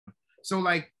So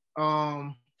like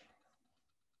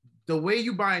the way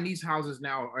you buying these houses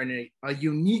now are in a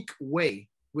unique way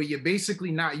where you're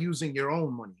basically not using your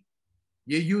own money.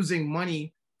 You're using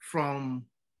money from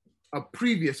a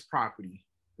previous property,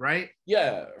 right?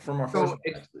 Yeah, from our first So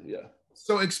investor, yeah.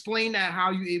 so explain that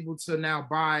how you able to now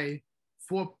buy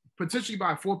potentially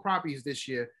buy four properties this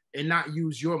year and not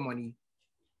use your money,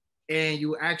 and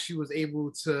you actually was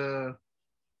able to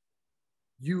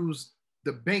use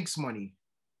the bank's money.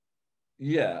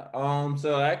 Yeah.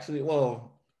 So actually,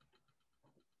 well,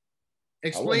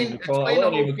 Explain I explain the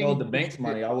wouldn't whole even call it thing the what you bank's did.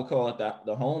 money. I would call it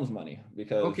the home's money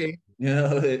because Okay.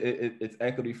 it's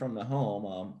equity from the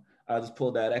home. I just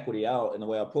pulled that equity out, and the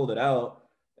way I pulled it out,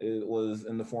 it was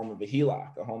in the form of a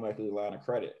HELOC, a home equity line of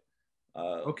credit.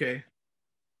 Uh, Okay.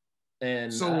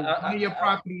 and So one of your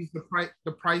properties,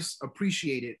 the price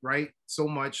appreciated, right? So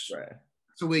much, right,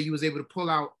 so where you was able to pull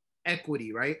out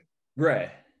equity, right? right.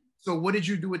 So what did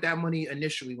you do with that money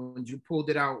initially when you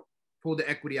pulled it out, pulled the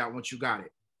equity out once you got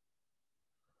it?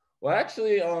 Well,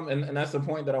 actually, and that's the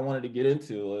point that I wanted to get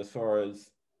into as far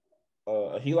as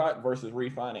a HELOC versus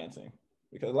refinancing,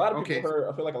 because a lot of people Okay. heard.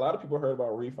 I feel like a lot of people heard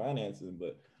about refinancing,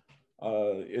 but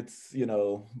it's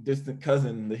distant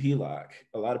cousin the HELOC.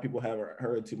 A lot of people haven't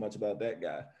heard too much about that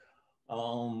guy.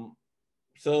 Um,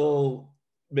 so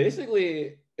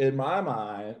basically, in my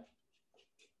mind,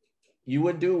 you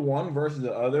would do one versus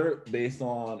the other based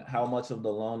on how much of the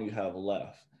loan you have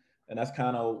left. And that's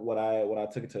kind of what I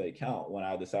took into account when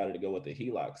I decided to go with the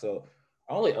HELOC. So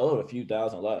I only owed a few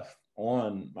thousand left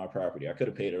on my property. I could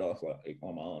have paid it off like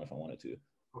on my own if I wanted to.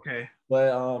 Okay.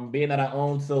 But being that I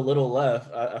owned so little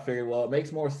left, I figured, well, it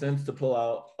makes more sense to pull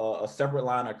out a separate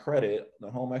line of credit,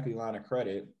 the home equity line of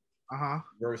credit, Uh-huh.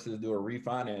 versus do a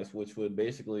refinance, which would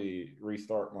basically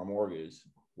restart my mortgage.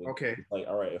 Okay. Like,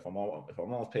 all right, if I'm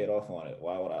almost paid off on it,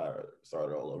 why would I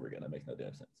start it all over again? That makes no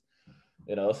damn sense.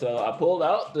 So I pulled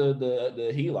out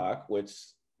the HELOC, which,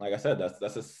 like I said,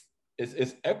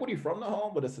 it's equity from the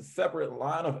home, but it's a separate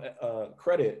line of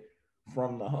credit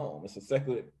from the home. It's a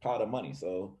separate pot of money.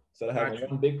 So instead of having Got you.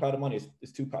 one big pot of money,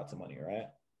 it's two pots of money, right?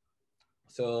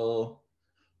 So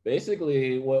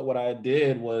basically, what I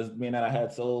did was, being that I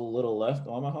had so little left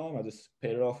on my home, I just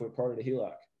paid it off with part of the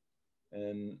HELOC,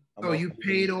 and I'm So also you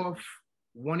paid using off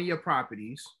one of your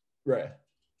properties, right.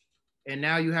 and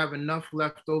now you have enough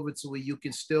left over to where you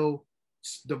can still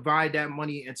divide that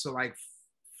money into like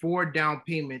four down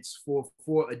payments for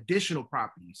four additional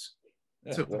properties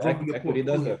Yeah, to well, grow your equity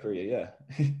does portfolio. that for you. Yeah,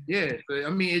 Yeah, so, I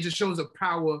mean, it just shows the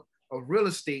power of real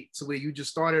estate to where you just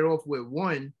started off with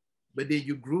one, but then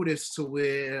you grew this to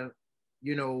where,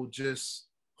 just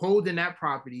holding that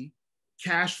property,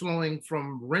 cash flowing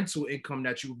from rental income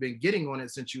that you've been getting on it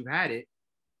since you've had it,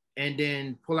 and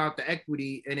then pull out the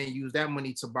equity and then use that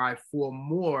money to buy four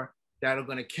more that are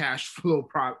going to cash flow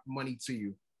money to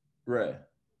you. right.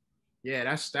 Yeah,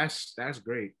 that's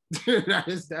great.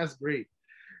 That's great.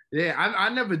 Yeah, I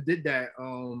never did that.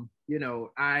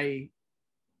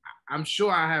 I'm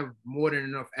sure I have more than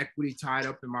enough equity tied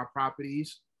up in my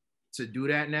properties to do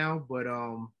that now. But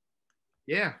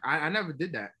yeah, I never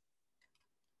did that.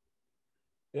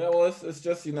 Yeah, well, it's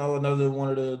just another one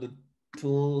of the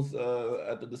tools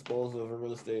at the disposal of a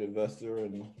real estate investor,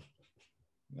 and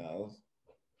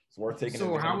it's worth taking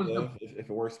So how advantage was the of if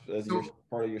it works as your so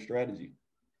part of your strategy.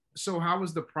 so how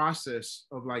was the process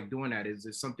of like doing that? Is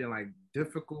it something like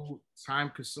difficult, time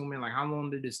consuming? Like how long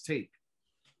did this take?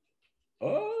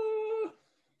 Uh,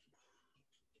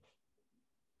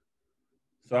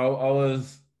 so I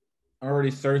was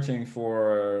already searching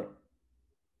for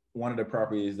one of the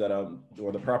properties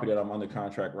or the property that I'm under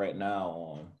contract right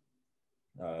now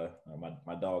on.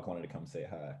 My dog wanted to come say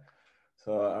hi.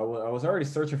 So I was already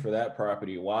searching for that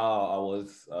property while I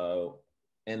was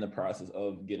in the process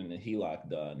of getting the HELOC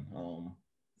done.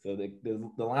 So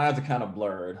the lines are kind of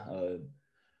blurred. But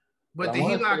But I the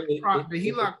want to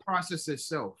say HELOC process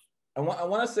itself. I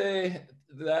want to say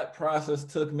that process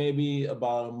took maybe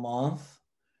about a month,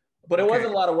 but it Okay.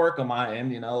 wasn't a lot of work on my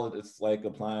end. It's like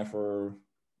applying for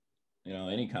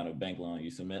any kind of bank loan. You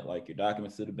submit like your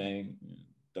documents to the bank,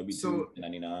 W-2, So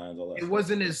 99s, all that it stuff.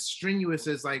 wasn't as strenuous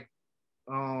as like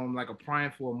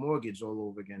applying for a mortgage all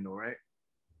over again though, right?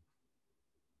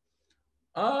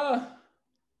 Uh,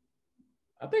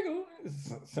 I think it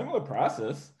was a similar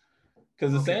process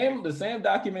because the Okay. same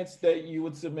documents that you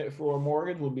would submit for a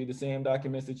mortgage would be the same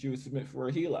documents that you would submit for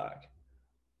a HELOC.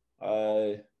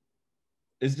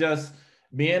 It's just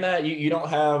being that you don't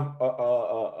have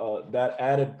that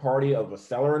added party of a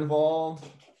seller involved,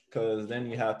 because then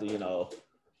you have to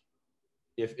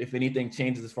if anything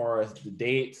changes as far as the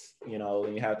dates, then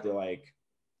you have to like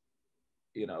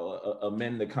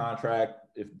amend the contract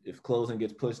if closing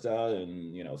gets pushed out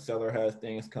and seller has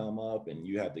things come up and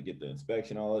you have to get the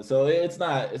inspection, all that. So it's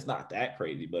not that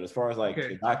crazy. But as far as like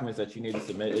the documents that you need to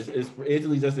submit, it's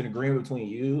basically just an agreement between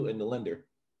you and the lender.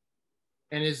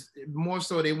 And it's more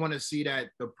so they want to see that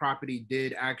the property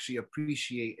did actually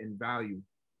appreciate in value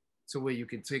to where you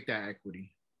can take that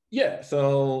equity. Yeah.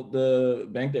 So the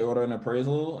bank, they order an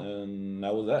appraisal and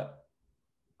that was that.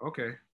 Okay.